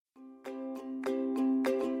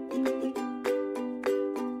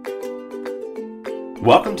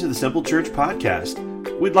Welcome to the Simple Church Podcast.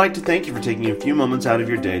 We'd like to thank you for taking a few moments out of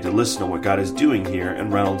your day to listen to what God is doing here in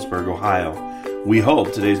Reynoldsburg, Ohio. We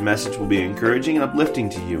hope today's message will be encouraging and uplifting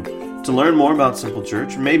to you. To learn more about Simple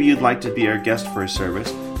Church, or maybe you'd like to be our guest for a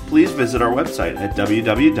service, please visit our website at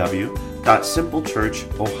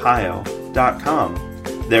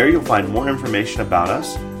www.simplechurchohio.com. There you'll find more information about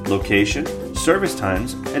us, location, service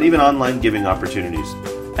times, and even online giving opportunities.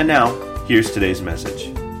 And now, here's today's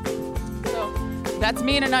message. That's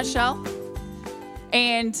me in a nutshell.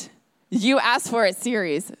 And you asked for it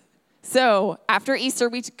series. So after Easter,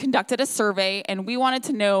 we conducted a survey, and we wanted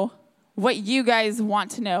to know what you guys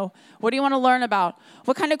want to know. What do you want to learn about?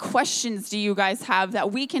 What kind of questions do you guys have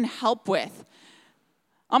that we can help with?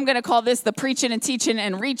 I'm going to call this the preaching and teaching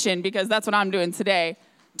and reaching, because that's what I'm doing today,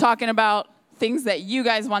 talking about things that you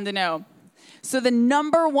guys want to know. So the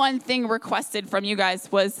number one thing requested from you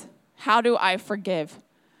guys was, how do I forgive?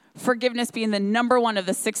 Forgiveness being the number one of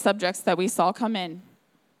the 6 subjects that we saw come in.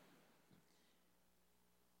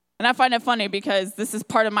 And I find it funny because this is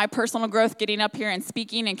part of my personal growth, getting up here and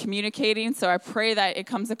speaking and communicating, so I pray that it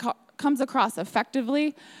comes across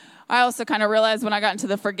effectively. I also kind of realized when I got into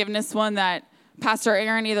the forgiveness one that Pastor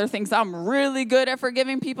Aaron either thinks I'm really good at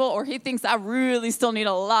forgiving people, or he thinks I really still need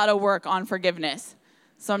a lot of work on forgiveness.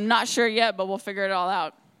 So I'm not sure yet, but we'll figure it all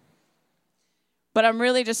out. But I'm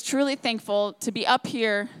really just truly thankful to be up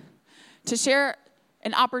here to share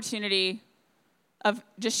an opportunity of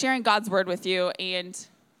just sharing God's word with you and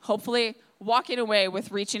hopefully walking away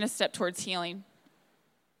with reaching a step towards healing.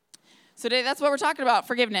 So today, that's what we're talking about,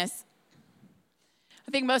 forgiveness.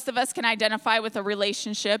 I think most of us can identify with a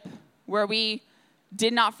relationship where we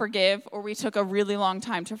did not forgive, or we took a really long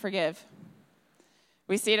time to forgive.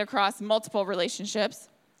 We see it across multiple relationships.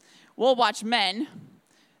 We'll watch men.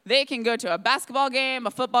 They can go to a basketball game,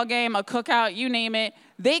 a football game, a cookout, you name it.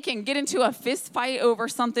 They can get into a fist fight over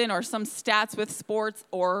something or some stats with sports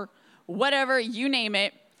or whatever, you name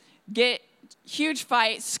it. Get huge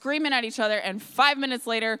fight, screaming at each other, and 5 minutes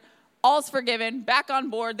later, all's forgiven, back on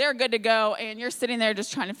board, they're good to go, and you're sitting there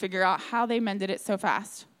just trying to figure out how they mended it so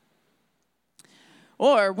fast.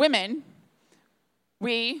 Or women,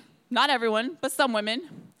 not everyone, but some women,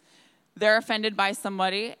 they're offended by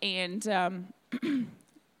somebody, and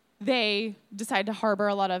they decide to harbor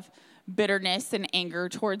a lot of bitterness and anger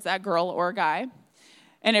towards that girl or guy.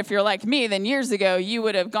 And if you're like me, then years ago, you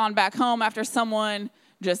would have gone back home after someone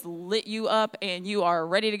just lit you up and you are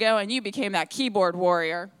ready to go, and you became that keyboard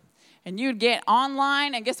warrior. And you'd get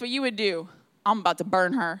online, and guess what you would do? I'm about to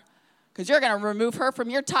burn her, because you're going to remove her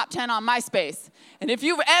from your top 10 on MySpace. And if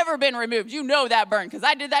you've ever been removed, you know that burn, because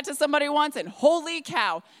I did that to somebody once, and holy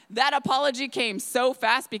cow, that apology came so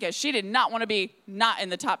fast because she did not want to be not in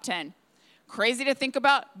the top 10. Crazy to think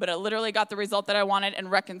about, but it literally got the result that I wanted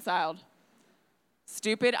and reconciled.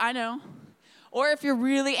 Stupid, I know. Or if you're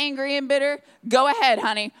really angry and bitter, go ahead,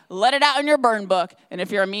 honey. Let it out in your burn book. And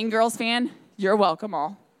if you're a Mean Girls fan, you're welcome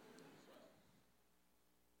all.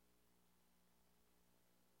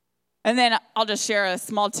 And then I'll just share a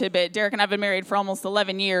small tidbit. Derek and I have been married for almost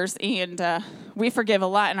 11 years, and we forgive a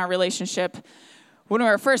lot in our relationship. When we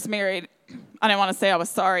were first married, I didn't want to say I was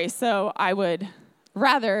sorry, so I would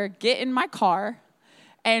rather get in my car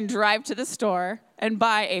and drive to the store and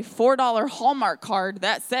buy a $4 Hallmark card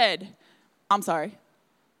that said, I'm sorry.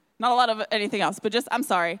 Not a lot of anything else, but just, I'm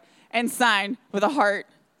sorry, and sign with a heart,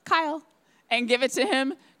 Kyle, and give it to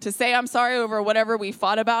him to say I'm sorry over whatever we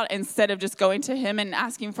fought about, instead of just going to him and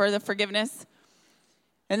asking for the forgiveness.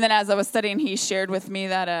 And then as I was studying, he shared with me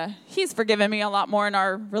that he's forgiven me a lot more in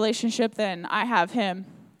our relationship than I have him.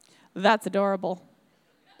 That's adorable.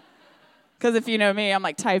 Because if you know me, I'm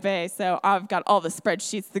like type A, so I've got all the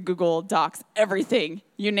spreadsheets, the Google Docs, everything.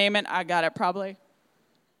 You name it, I got it probably.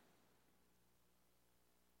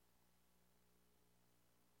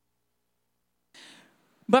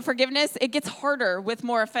 But forgiveness, it gets harder with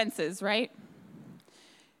more offenses, right?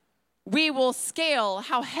 We will scale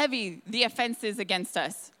how heavy the offense is against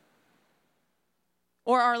us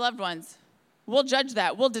or our loved ones. We'll judge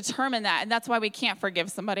that. We'll determine that, and that's why we can't forgive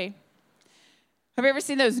somebody. Have you ever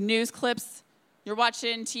seen those news clips? You're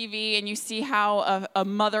watching TV and you see how a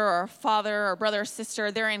mother or a father or brother or sister,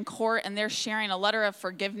 they're in court and they're sharing a letter of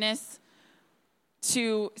forgiveness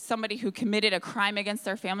to somebody who committed a crime against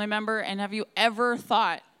their family member. And have you ever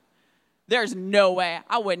thought, there's no way,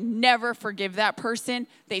 I would never forgive that person.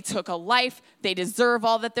 They took a life. They deserve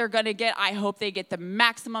all that they're going to get. I hope they get the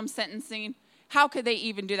maximum sentencing. How could they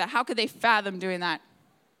even do that? How could they fathom doing that?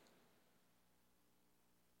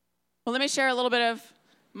 Well, let me share a little bit of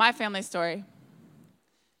my family story.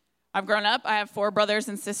 I've grown up. I have 4 brothers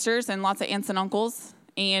and sisters and lots of aunts and uncles.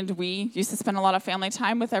 and we used to spend a lot of family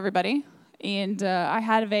time with everybody. And I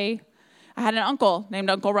had an uncle named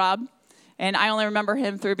Uncle Rob, and I only remember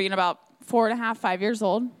him through being about 4.5, 5 years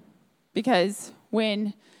old, because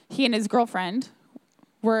when he and his girlfriend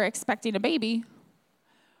were expecting a baby,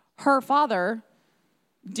 her father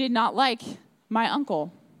did not like my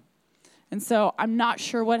uncle. And so I'm not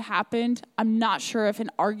sure what happened. I'm not sure if an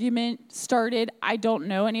argument started. I don't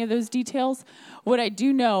know any of those details. What I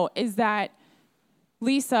do know is that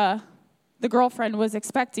Lisa, the girlfriend, was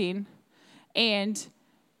expecting, and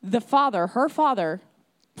her father,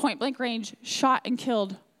 point blank range, shot and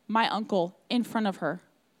killed my uncle in front of her.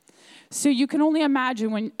 So you can only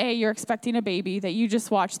imagine when, A, you're expecting a baby that you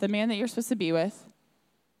just watched the man that you're supposed to be with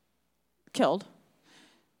killed.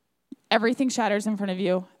 Everything shatters in front of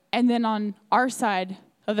you. And then on our side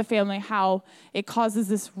of the family, how it causes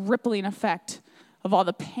this rippling effect of all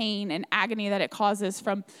the pain and agony that it causes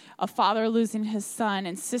from a father losing his son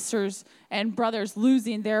and sisters and brothers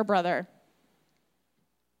losing their brother.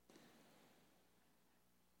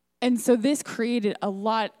 And so this created a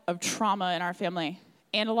lot of trauma in our family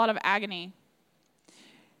and a lot of agony.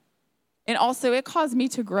 And also it caused me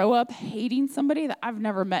to grow up hating somebody that I've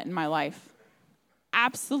never met in my life.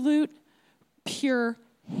 Absolute, pure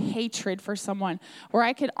hatred for someone, where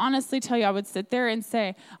I could honestly tell you, I would sit there and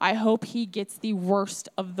say, I hope he gets the worst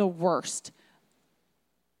of the worst.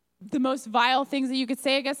 The most vile things that you could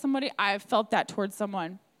say against somebody, I have felt that towards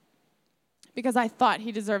someone because I thought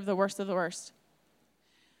he deserved the worst of the worst.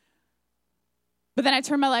 But then I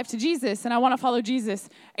turned my life to Jesus, and I want to follow Jesus.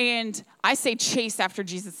 And I say chase after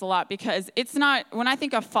Jesus a lot because it's not, when I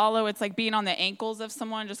think of follow, it's like being on the ankles of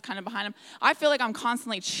someone, just kind of behind him. I feel like I'm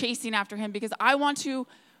constantly chasing after him because I want to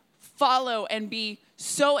follow and be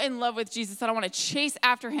so in love with Jesus that I want to chase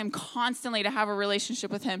after him constantly to have a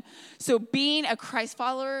relationship with him. So being a Christ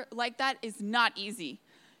follower like that is not easy.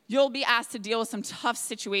 You'll be asked to deal with some tough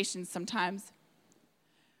situations sometimes.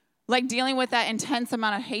 Like dealing with that intense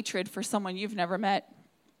amount of hatred for someone you've never met.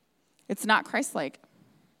 It's not Christ-like.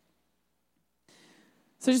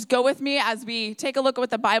 So just go with me as we take a look at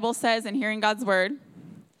what the Bible says in hearing God's word.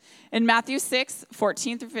 In Matthew 6,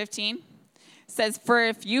 14 through 15, it says, "For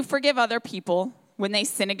if you forgive other people when they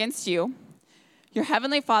sin against you, your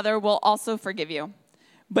heavenly Father will also forgive you.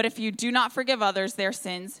 But if you do not forgive others their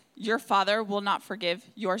sins, your Father will not forgive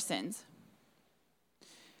your sins."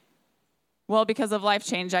 Well, because of life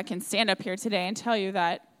change, I can stand up here today and tell you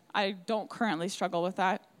that I don't currently struggle with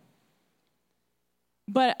that.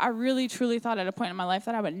 But I really, truly thought at a point in my life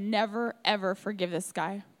that I would never, ever forgive this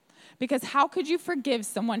guy. Because how could you forgive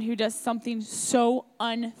someone who does something so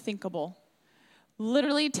unthinkable?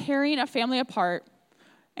 Literally tearing a family apart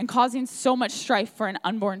and causing so much strife for an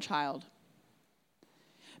unborn child.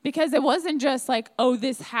 Because it wasn't just like, oh,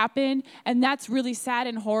 this happened, and that's really sad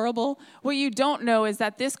and horrible. What you don't know is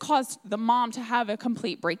that this caused the mom to have a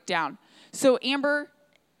complete breakdown. So Amber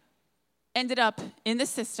ended up in the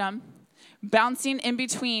system, bouncing in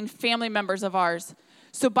between family members of ours.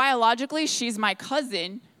 So biologically, she's my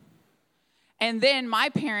cousin. And then my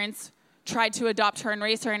parents tried to adopt her and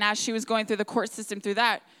raise her, and as she was going through the court system through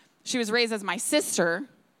that, she was raised as my sister.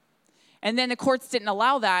 And then the courts didn't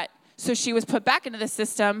allow that. So she was put back into the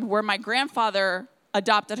system where my grandfather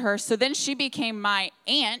adopted her. So then she became my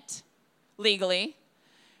aunt legally.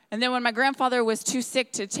 And then when my grandfather was too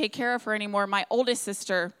sick to take care of her anymore, my oldest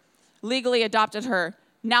sister legally adopted her,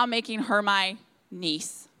 now making her my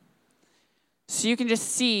niece. So you can just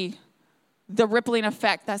see the rippling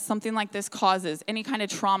effect that something like this causes, any kind of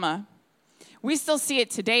trauma. We still see it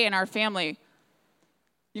today in our family.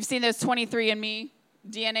 You've seen those 23andMe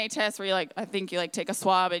DNA tests where you take a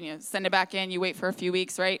swab and you send it back in, you wait for a few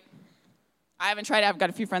weeks, right? I haven't tried it. I've got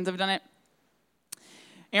a few friends who have done it.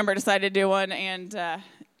 Amber decided to do one, and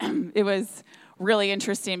it was really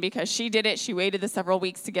interesting because she did it. She waited the several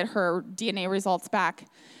weeks to get her DNA results back,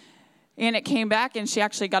 and it came back, and she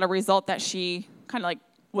actually got a result that she kind of like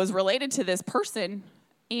was related to this person,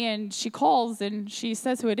 and she calls, and she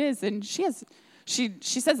says who it is, and she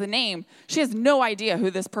says the name. She has no idea who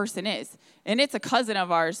this person is. And it's a cousin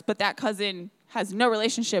of ours, but that cousin has no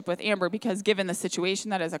relationship with Amber because given the situation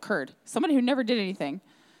that has occurred. Somebody who never did anything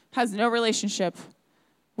has no relationship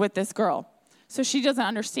with this girl. So she doesn't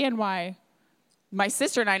understand why my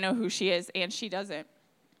sister and I know who she is, and she doesn't.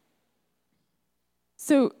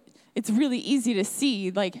 So it's really easy to see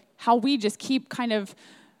like how we just keep kind of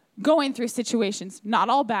going through situations, not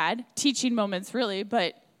all bad, teaching moments really,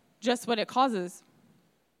 but just what it causes.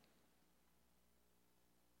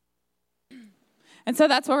 And so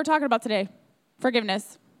that's what we're talking about today,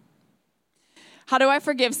 forgiveness. How do I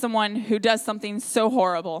forgive someone who does something so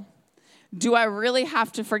horrible? Do I really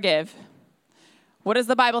have to forgive? What does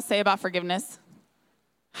the Bible say about forgiveness?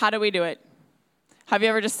 How do we do it? Have you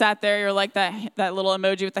ever just sat there, you're like that little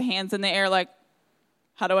emoji with the hands in the air, like,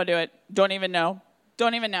 how do I do it? Don't even know.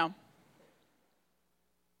 Don't even know.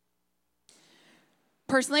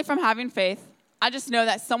 Personally, from having faith, I just know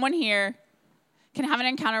that someone here can have an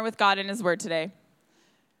encounter with God in his word today,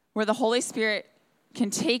 where the Holy Spirit can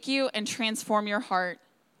take you and transform your heart,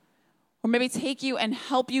 or maybe take you and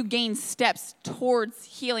help you gain steps towards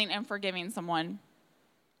healing and forgiving someone.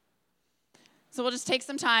 So we'll just take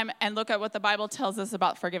some time and look at what the Bible tells us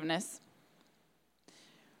about forgiveness.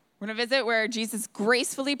 We're going to visit where Jesus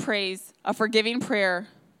gracefully prays a forgiving prayer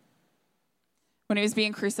when he was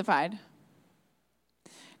being crucified.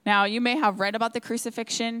 Now, you may have read about the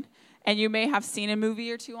crucifixion, and you may have seen a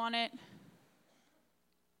movie or two on it.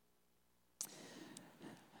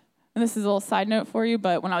 And this is a little side note for you,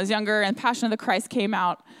 but when I was younger and Passion of the Christ came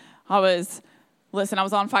out, I was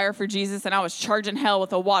on fire for Jesus, and I was charging hell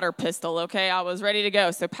with a water pistol, okay? I was ready to go.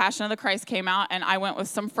 So Passion of the Christ came out, and I went with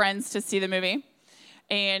some friends to see the movie.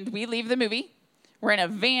 And we leave the movie. We're in a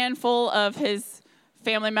van full of his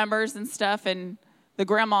family members and stuff, and the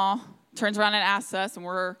grandma turns around and asks us, and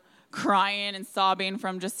we're crying and sobbing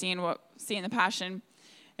from just seeing the Passion.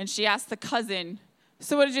 And she asked the cousin,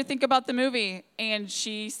 so what did you think about the movie? And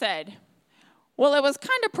she said, well, it was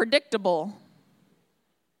kind of predictable.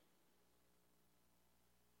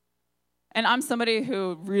 And I'm somebody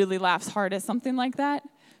who really laughs hard at something like that.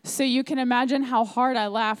 So you can imagine how hard I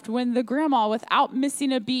laughed when the grandma, without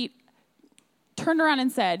missing a beat, turned around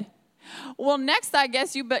and said, well, next I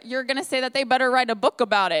guess you're going to say that they better write a book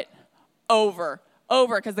about it. Over,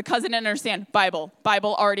 because the cousin didn't understand. Bible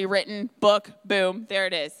already written, book, boom, there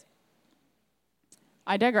it is.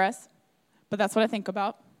 I digress, but that's what I think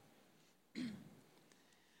about.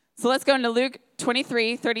 So let's go into Luke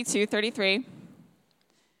 23, 32, 33. It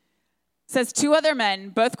says, 2 other men,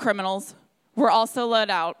 both criminals, were also led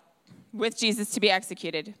out with Jesus to be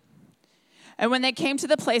executed. And when they came to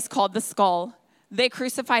the place called the Skull, they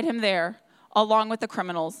crucified him there, along with the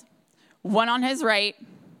criminals, one on his right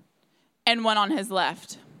and one on his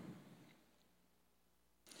left.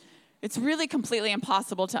 It's really completely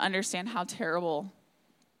impossible to understand how terrible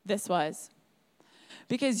this was,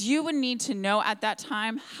 because you would need to know at that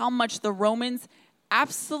time how much the Romans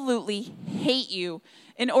absolutely hate you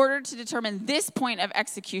in order to determine this point of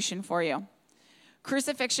execution for you.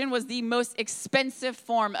 Crucifixion was the most expensive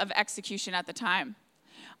form of execution at the time.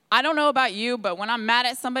 I don't know about you, but when I'm mad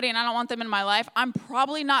at somebody and I don't want them in my life, I'm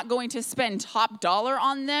probably not going to spend top dollar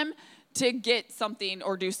on them to get something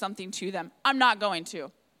or do something to them. I'm not going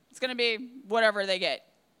to. It's going to be whatever they get.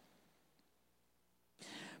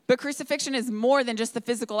 But crucifixion is more than just the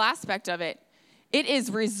physical aspect of it. It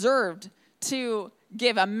is reserved to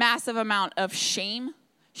give a massive amount of shame,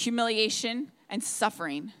 humiliation, and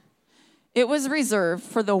suffering. It was reserved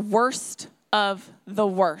for the worst of the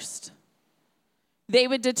worst. They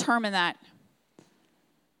would determine that.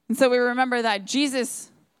 And so we remember that Jesus,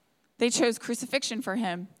 they chose crucifixion for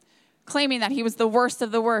him, claiming that he was the worst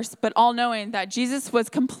of the worst, but all knowing that Jesus was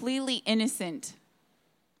completely innocent.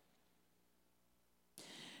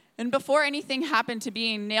 And before anything happened to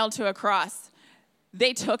being nailed to a cross,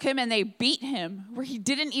 they took him and they beat him where he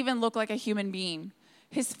didn't even look like a human being.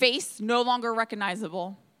 His face no longer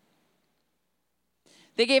recognizable.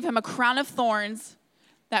 They gave him a crown of thorns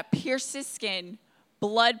that pierced his skin,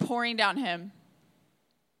 blood pouring down him.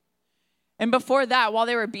 And before that, while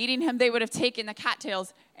they were beating him, they would have taken the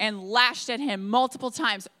cattails and lashed at him multiple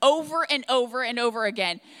times, over and over and over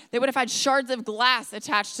again. They would have had shards of glass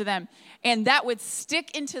attached to them, and that would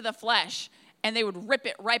stick into the flesh, and they would rip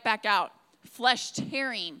it right back out, flesh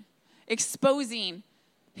tearing, exposing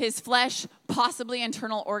his flesh, possibly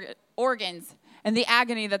internal organs, and the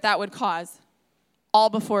agony that would cause, all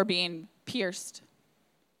before being pierced.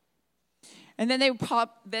 And then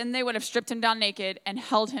they would have stripped him down naked and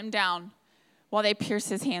held him down while they pierced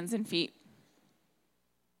his hands and feet.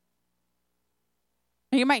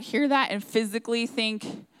 Now, you might hear that and physically think,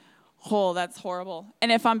 oh, that's horrible.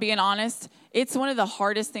 And if I'm being honest, it's one of the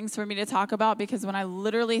hardest things for me to talk about, because when I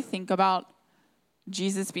literally think about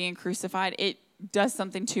Jesus being crucified, it does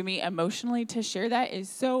something to me emotionally. To share that is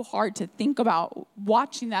so hard to think about,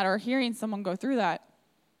 watching that or hearing someone go through that.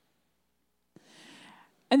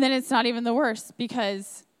 And then it's not even the worst,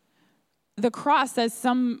 because the cross, as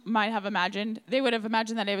some might have imagined, they would have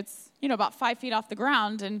imagined that it's, about 5 feet off the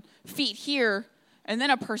ground and feet here, and then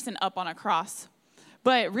a person up on a cross.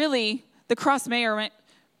 But really, the cross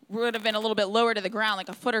would have been a little bit lower to the ground, like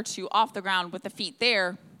a foot or two off the ground with the feet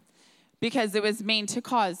there, because it was made to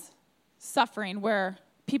cause suffering where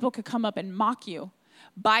people could come up and mock you.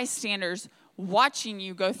 Bystanders watching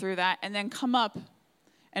you go through that and then come up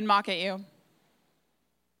and mock at you.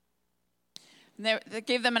 And they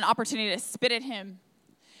gave them an opportunity to spit at him.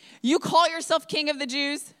 You call yourself king of the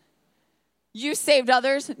Jews? You saved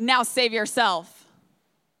others, now save yourself.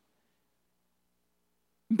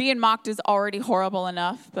 Being mocked is already horrible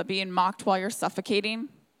enough, but being mocked while you're suffocating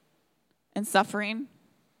and suffering.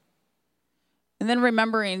 And then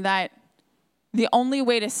remembering that the only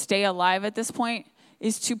way to stay alive at this point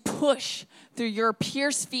is to push through your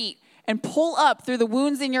pierced feet and pull up through the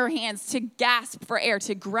wounds in your hands to gasp for air,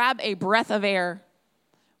 to grab a breath of air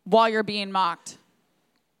while you're being mocked.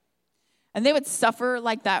 And they would suffer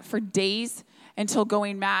like that for days until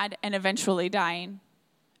going mad and eventually dying.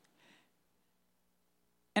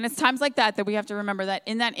 And it's times like that that we have to remember that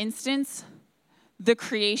in that instance, the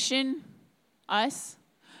creation, us,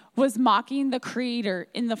 was mocking the Creator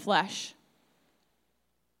in the flesh.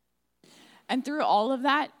 And through all of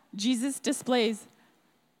that, Jesus displays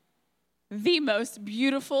the most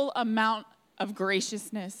beautiful amount of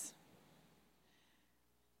graciousness.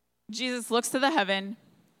 Jesus looks to the heaven,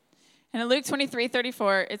 and in Luke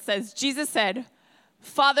 23:34, it says, Jesus said,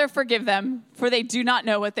 Father, forgive them, for they do not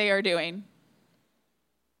know what they are doing.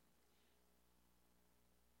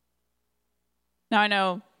 Now, I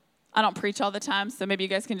know I don't preach all the time, so maybe you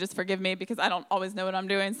guys can just forgive me because I don't always know what I'm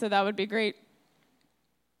doing, so that would be great.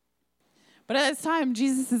 But at this time,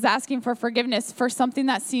 Jesus is asking for forgiveness for something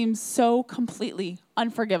that seems so completely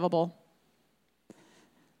unforgivable.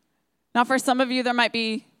 Now, for some of you, there might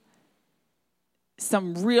be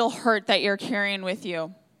some real hurt that you're carrying with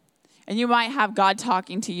you. And you might have God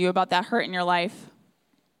talking to you about that hurt in your life.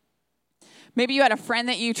 Maybe you had a friend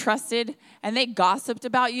that you trusted and they gossiped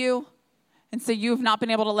about you, and so you've not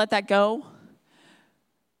been able to let that go.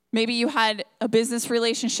 Maybe you had a business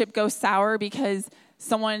relationship go sour because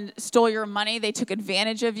someone stole your money, they took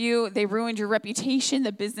advantage of you, they ruined your reputation,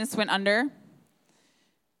 the business went under.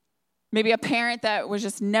 Maybe a parent that was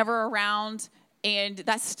just never around, and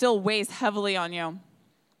that still weighs heavily on you.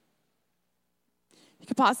 You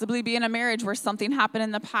could possibly be in a marriage where something happened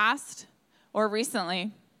in the past or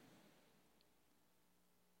recently.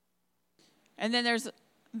 And then there's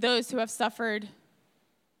those who have suffered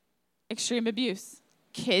extreme abuse,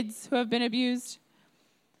 kids who have been abused,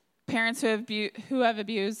 parents who have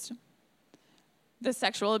abused, the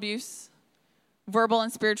sexual abuse, verbal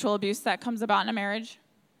and spiritual abuse that comes about in a marriage.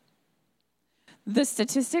 The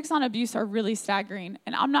statistics on abuse are really staggering,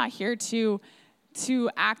 and I'm not here to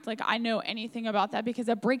act like I know anything about that because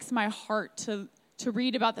it breaks my heart to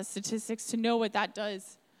read about the statistics, to know what that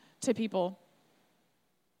does to people.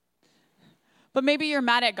 But maybe you're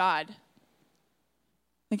mad at God.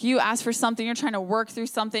 Like you asked for something, you're trying to work through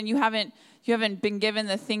something, you haven't been given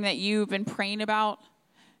the thing that you've been praying about.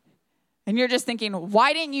 And you're just thinking,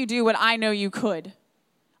 why didn't you do what I know you could?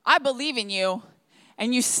 I believe in you,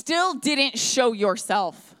 and you still didn't show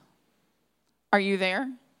yourself. Are you there?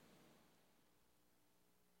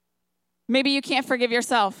 Maybe you can't forgive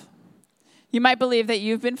yourself. You might believe that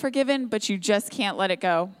you've been forgiven, but you just can't let it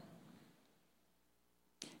go.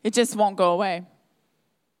 It just won't go away.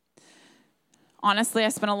 Honestly, I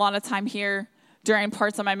spent a lot of time here during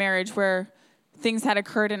parts of my marriage where things had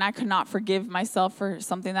occurred and I could not forgive myself for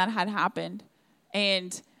something that had happened.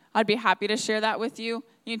 And I'd be happy to share that with you.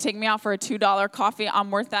 You can take me out for a $2 coffee. I'm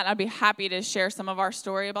worth that. I'd be happy to share some of our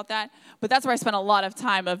story about that. But that's where I spent a lot of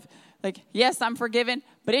time of like, yes, I'm forgiven,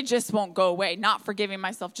 but it just won't go away. Not forgiving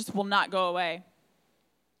myself just will not go away.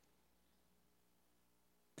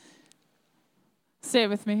 Stay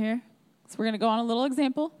with me here. So we're going to go on a little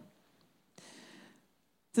example.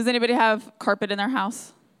 Does anybody have carpet in their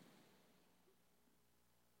house?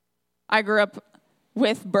 I grew up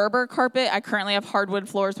with Berber carpet. I currently have hardwood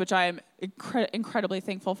floors, which I am incredibly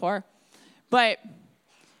thankful for. But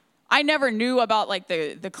I never knew about like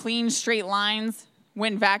the clean straight lines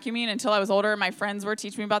when vacuuming until I was older. My friends were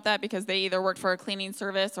teaching me about that because they either worked for a cleaning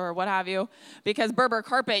service or what have you. Because Berber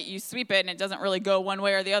carpet, you sweep it and it doesn't really go one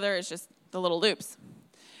way or the other. It's just the little loops.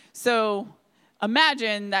 So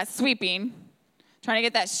imagine that sweeping, trying to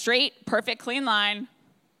get that straight, perfect, clean line,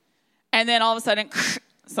 and then all of a sudden,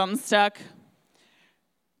 something's stuck.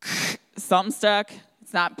 Something's stuck.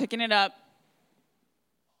 It's not picking it up.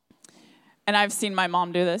 And I've seen my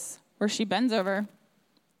mom do this, where she bends over,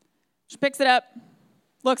 she picks it up,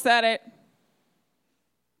 looks at it,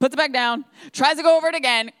 puts it back down, tries to go over it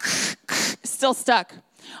again, still stuck.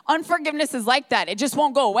 Unforgiveness is like that. It just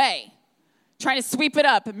won't go away. Trying to sweep it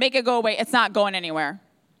up and make it go away, it's not going anywhere.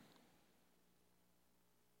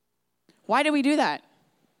 Why do we do that?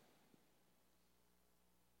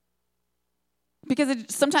 Because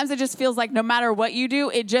sometimes it just feels like no matter what you do,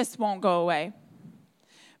 it just won't go away.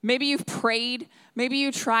 Maybe you've prayed, maybe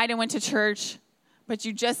you tried and went to church, but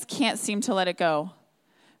you just can't seem to let it go.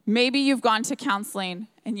 Maybe you've gone to counseling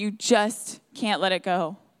and you just can't let it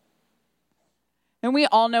go. And we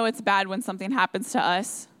all know it's bad when something happens to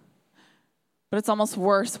us, but it's almost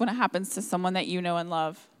worse when it happens to someone that you know and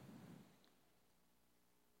love.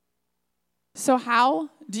 So how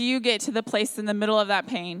do you get to the place in the middle of that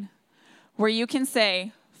pain where you can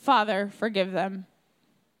say, Father, forgive them?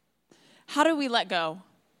 How do we let go?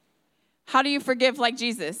 How do you forgive like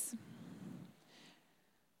Jesus?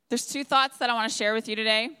 There's 2 thoughts that I want to share with you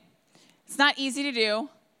today. It's not easy to do,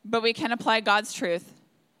 but we can apply God's truth,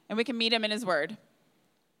 and we can meet him in his word.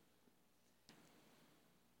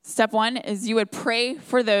 Step 1 is you would pray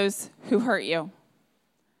for those who hurt you.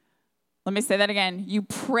 Let me say that again. You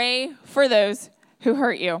pray for those who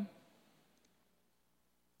hurt you.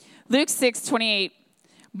 Luke 6:28,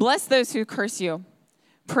 bless those who curse you.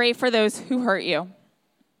 Pray for those who hurt you.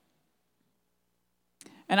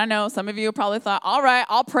 And I know some of you probably thought, all right,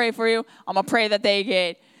 I'll pray for you. I'm going to pray that they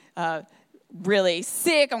get really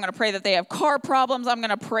sick. I'm going to pray that they have car problems. I'm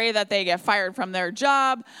going to pray that they get fired from their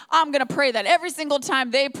job. I'm going to pray that every single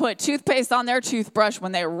time they put toothpaste on their toothbrush,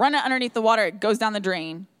 when they run it underneath the water, it goes down the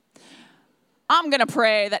drain. I'm going to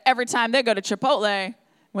pray that every time they go to Chipotle,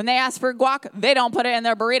 when they ask for guac, they don't put it in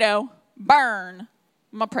their burrito. Burn.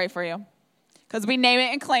 I'm going to pray for you. Because we name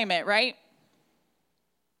it and claim it, right?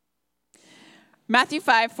 Matthew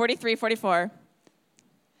 5:43-44.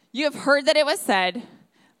 You have heard that it was said,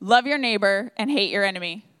 love your neighbor and hate your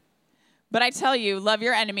enemy. But I tell you, love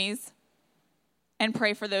your enemies and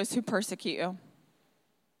pray for those who persecute you.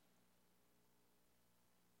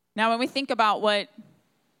 Now, when we think about what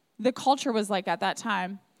the culture was like at that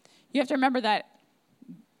time, you have to remember that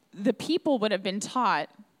the people would have been taught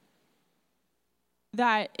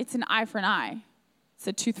that it's an eye for an eye. It's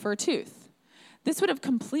a tooth for a tooth. This would have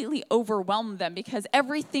completely overwhelmed them because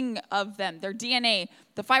everything of them, their DNA,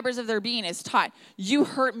 the fibers of their being is taught. You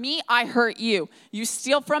hurt me, I hurt you. You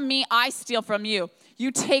steal from me, I steal from you.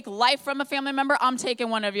 You take life from a family member, I'm taking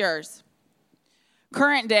one of yours.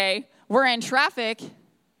 Current day, we're in traffic.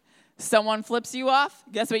 Someone flips you off.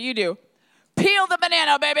 Guess what you do? Peel the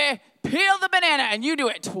banana, baby. Peel the banana. And you do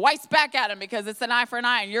it twice back at them because it's an eye for an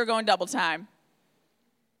eye and you're going double time.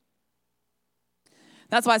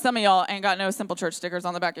 That's why some of y'all ain't got no Simple Church stickers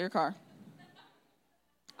on the back of your car.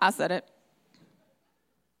 I said it.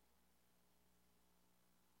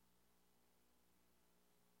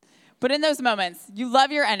 But in those moments, you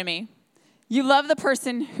love your enemy. You love the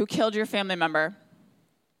person who killed your family member.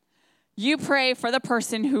 You pray for the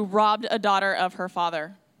person who robbed a daughter of her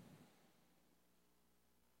father.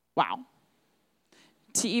 Wow.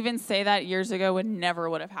 To even say that years ago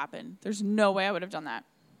would have happened. There's no way I would have done that.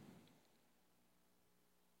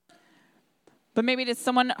 But maybe did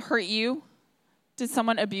someone hurt you? Did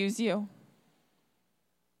someone abuse you?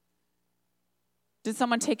 Did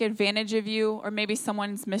someone take advantage of you? Or maybe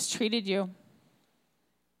someone's mistreated you?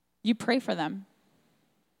 You pray for them.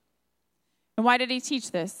 And why did he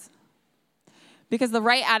teach this? Because the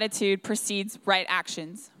right attitude precedes right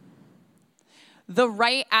actions. The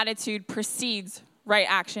right attitude precedes right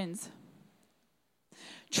actions.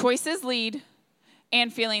 Choices lead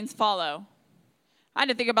and feelings follow. I had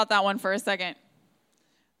to think about that one for a second.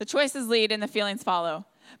 The choices lead and the feelings follow.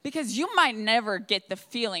 Because you might never get the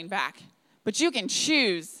feeling back, but you can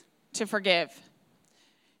choose to forgive.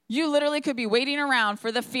 You literally could be waiting around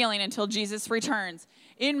for the feeling until Jesus returns.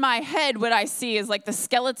 In my head, what I see is like the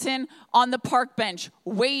skeleton on the park bench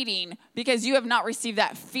waiting because you have not received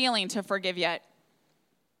that feeling to forgive yet.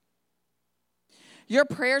 Your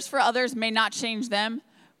prayers for others may not change them,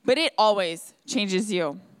 but it always changes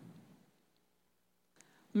you.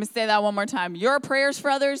 Let me say that one more time. Your prayers for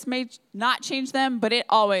others may not change them, but it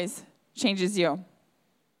always changes you.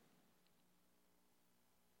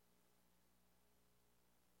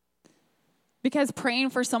 Because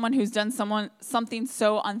praying for someone who's done something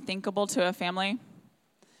so unthinkable to a family,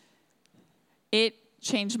 it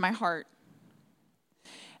changed my heart.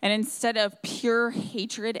 And instead of pure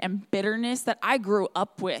hatred and bitterness that I grew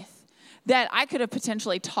up with, that I could have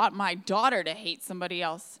potentially taught my daughter to hate somebody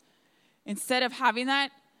else, instead of having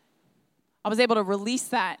that, I was able to release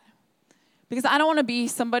that. Because I don't want to be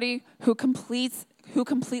somebody who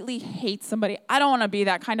completely hates somebody. I don't want to be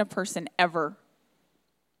that kind of person ever.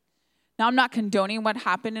 Now, I'm not condoning what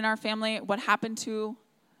happened in our family, what happened to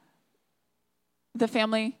the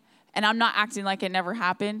family, and I'm not acting like it never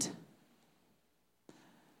happened.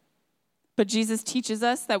 But Jesus teaches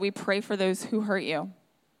us that we pray for those who hurt you.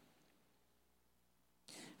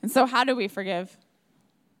 And so how do we forgive?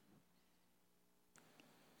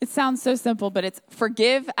 It sounds so simple, but it's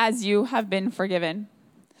forgive as you have been forgiven.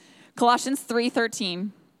 Colossians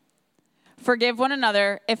 3:13. Forgive one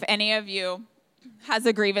another if any of you has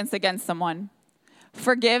a grievance against someone.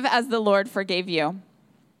 Forgive as the Lord forgave you.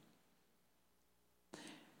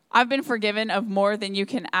 I've been forgiven of more than you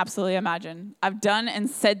can absolutely imagine. I've done and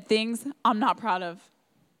said things I'm not proud of.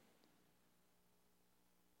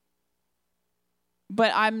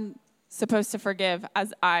 But I'm supposed to forgive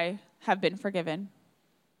as I have been forgiven.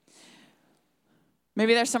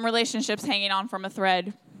 Maybe there's some relationships hanging on from a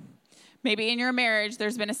thread. Maybe in your marriage,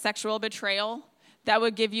 there's been a sexual betrayal that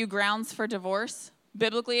would give you grounds for divorce.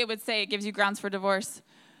 Biblically, it would say it gives you grounds for divorce.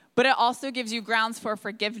 But it also gives you grounds for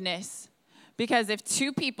forgiveness. Because if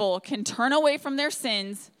two people can turn away from their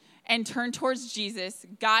sins and turn towards Jesus,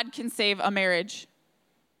 God can save a marriage.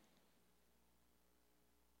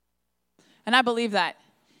 And I believe that.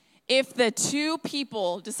 If the two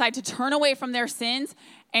people decide to turn away from their sins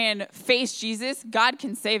and face Jesus, God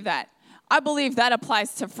can save that. I believe that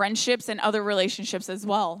applies to friendships and other relationships as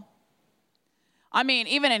well. I mean,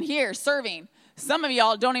 even in here, serving. Some of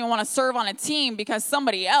y'all don't even want to serve on a team because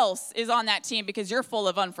somebody else is on that team because you're full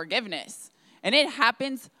of unforgiveness. And it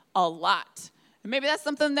happens a lot. And maybe that's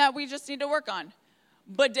something that we just need to work on.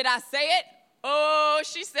 But did I say it? Oh,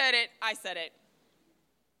 she said it. I said it.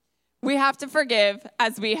 We have to forgive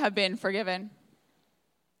as we have been forgiven.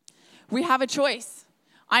 We have a choice.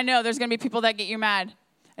 I know there's going to be people that get you mad.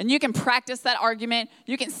 And you can practice that argument.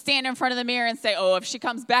 You can stand in front of the mirror and say, oh, if she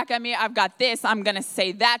comes back at me, I've got this. I'm going to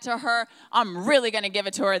say that to her. I'm really going to give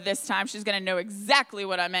it to her this time. She's going to know exactly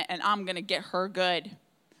what I meant, and I'm going to get her good.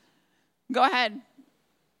 Go ahead.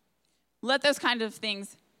 Let those kind of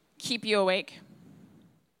things keep you awake.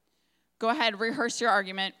 Go ahead, rehearse your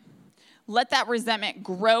argument. Let that resentment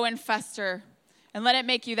grow and fester, and let it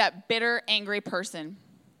make you that bitter, angry person.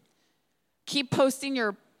 Keep posting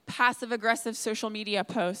your passive-aggressive social media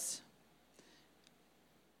posts.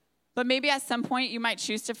 But maybe at some point you might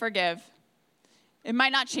choose to forgive. It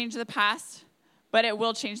might not change the past, but it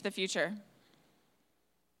will change the future.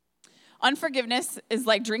 Unforgiveness is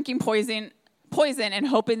like drinking poison and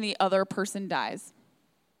hoping the other person dies.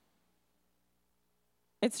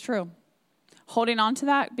 It's true. Holding on to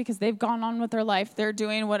that because they've gone on with their life, they're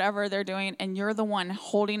doing whatever they're doing, and you're the one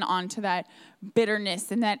holding on to that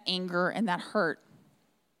bitterness and that anger and that hurt.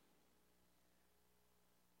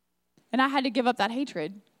 And I had to give up that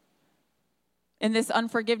hatred and this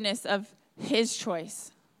unforgiveness of his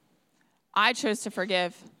choice. I chose to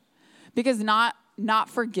forgive because not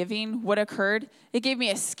forgiving what occurred, it gave me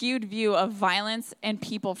a skewed view of violence and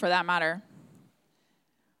people for that matter.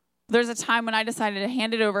 There's a time when I decided to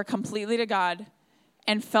hand it over completely to God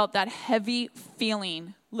and felt that heavy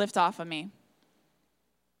feeling lift off of me.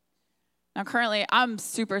 Now, currently, I'm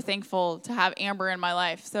super thankful to have Amber in my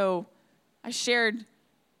life. So I shared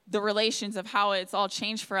the relations of how it's all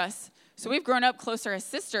changed for us. So we've grown up closer as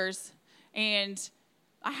sisters, and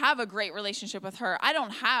I have a great relationship with her. I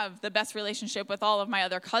don't have the best relationship with all of my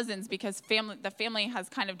other cousins because the family has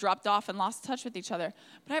kind of dropped off and lost touch with each other.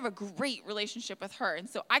 But I have a great relationship with her, and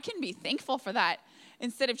so I can be thankful for that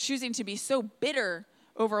instead of choosing to be so bitter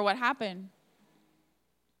over what happened.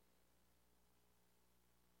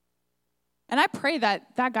 And I pray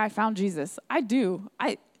that that guy found Jesus. I do.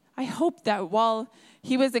 I hope that while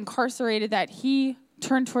he was incarcerated that he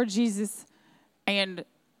turned toward Jesus and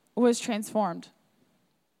was transformed.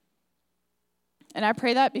 And I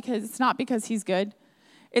pray that because it's not because he's good.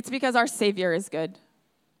 It's because our Savior is good.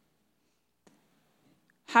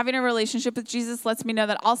 Having a relationship with Jesus lets me know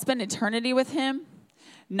that I'll spend eternity with him,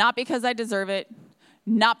 not because I deserve it,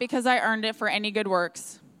 not because I earned it for any good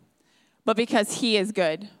works, but because he is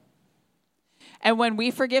good. And when we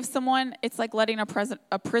forgive someone, it's like letting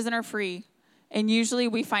a prisoner free. And usually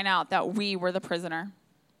we find out that we were the prisoner.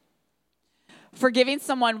 Forgiving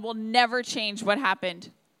someone will never change what happened,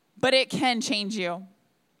 but it can change you.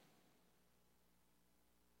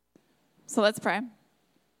 So let's pray.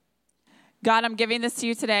 God, I'm giving this to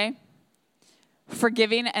you today,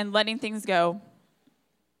 forgiving and letting things go.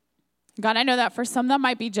 God, I know that for some that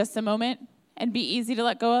might be just a moment and be easy to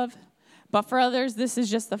let go of, but for others, this is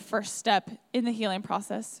just the first step in the healing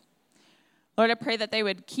process. Lord, I pray that they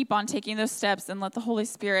would keep on taking those steps and let the Holy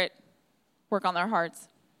Spirit work on their hearts.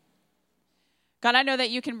 God, I know that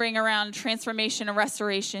you can bring around transformation and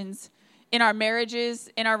restorations in our marriages,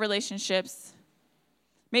 in our relationships.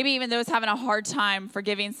 Maybe even those having a hard time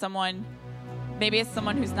forgiving someone. Maybe it's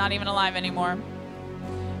someone who's not even alive anymore.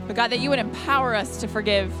 But God, that you would empower us to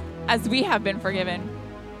forgive as we have been forgiven.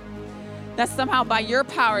 that somehow by your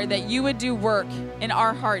power that you would do work in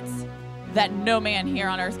our hearts that no man here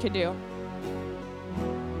on earth could do.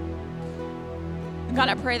 And God,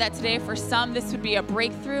 I pray that today for some this would be a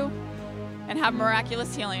breakthrough and have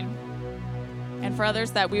miraculous healing. And for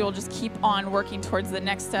others that we will just keep on working towards the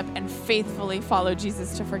next step and faithfully follow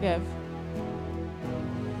Jesus to forgive.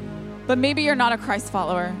 But maybe you're not a Christ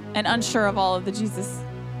follower and unsure of all of the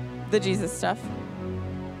Jesus stuff.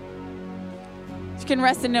 You can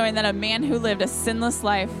rest in knowing that a man who lived a sinless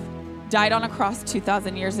life died on a cross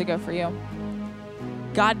 2,000 years ago for you.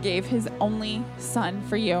 God gave his only son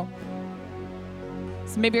for you.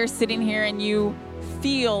 So maybe you're sitting here and you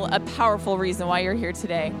feel a powerful reason why you're here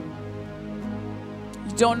today.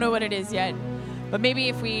 You don't know what it is yet, but maybe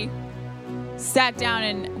if we sat down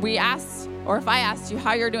and we asked, or if I asked you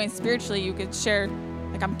how you're doing spiritually, you could share,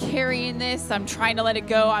 like, I'm carrying this, I'm trying to let it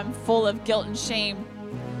go, I'm full of guilt and shame.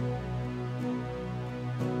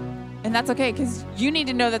 And that's okay, because you need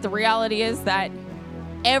to know that the reality is that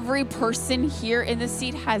every person here in this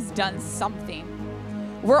seat has done something.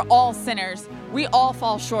 We're all sinners. We all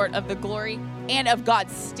fall short of the glory and of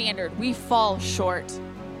God's standard. We fall short.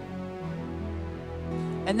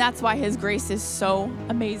 And that's why his grace is so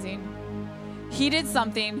amazing. He did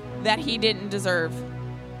something that he didn't deserve.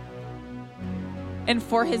 And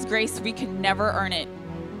for his grace, we can never earn it.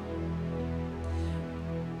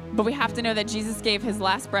 But we have to know that Jesus gave his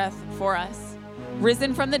last breath for us,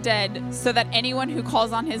 risen from the dead, so that anyone who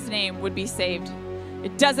calls on his name would be saved.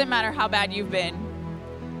 It doesn't matter how bad you've been.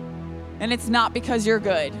 And it's not because you're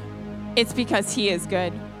good. It's because he is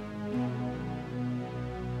good.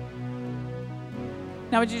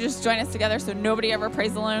 Now, would you just join us together so nobody ever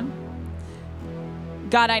prays alone?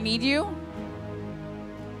 God, I need you.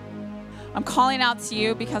 I'm calling out to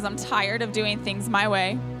you because I'm tired of doing things my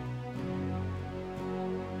way.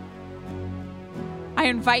 I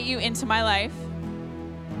invite you into my life.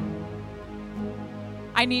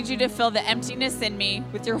 I need you to fill the emptiness in me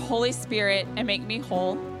with your Holy Spirit and make me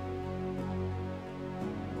whole.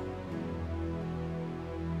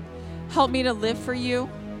 Help me to live for you,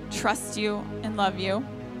 trust you, and love you.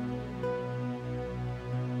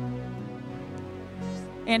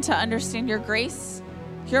 And to understand your grace,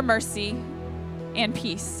 your mercy, and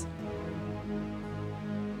peace.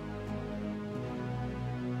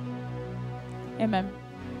 Amen.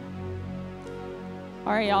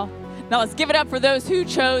 All right, y'all. Now let's give it up for those who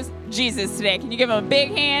chose Jesus today. Can you give them a big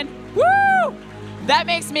hand? Woo! That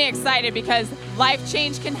makes me excited because life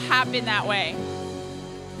change can happen that way.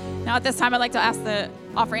 Now at this time, I'd like to ask the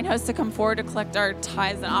offering host to come forward to collect our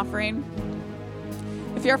tithes and offering.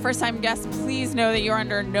 If you're a first-time guest, please know that you're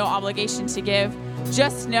under no obligation to give.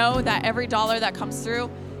 Just know that every dollar that comes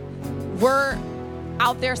through, we're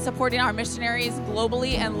out there supporting our missionaries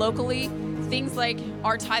globally and locally. Things like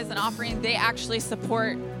our tithes and offering, they actually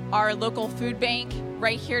support our local food bank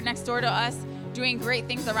right here next door to us, doing great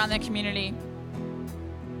things around the community.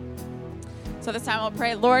 So this time I'll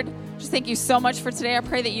pray. Lord, just thank you so much for today. I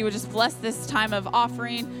pray that you would just bless this time of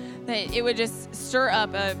offering, that it would just stir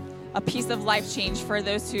up a piece of life change for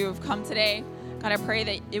those who have come today. God, I pray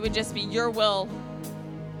that it would just be your will,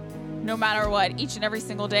 no matter what, each and every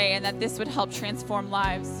single day, and that this would help transform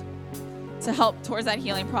lives to help towards that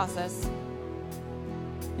healing process.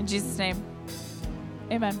 In Jesus' name,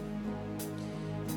 amen.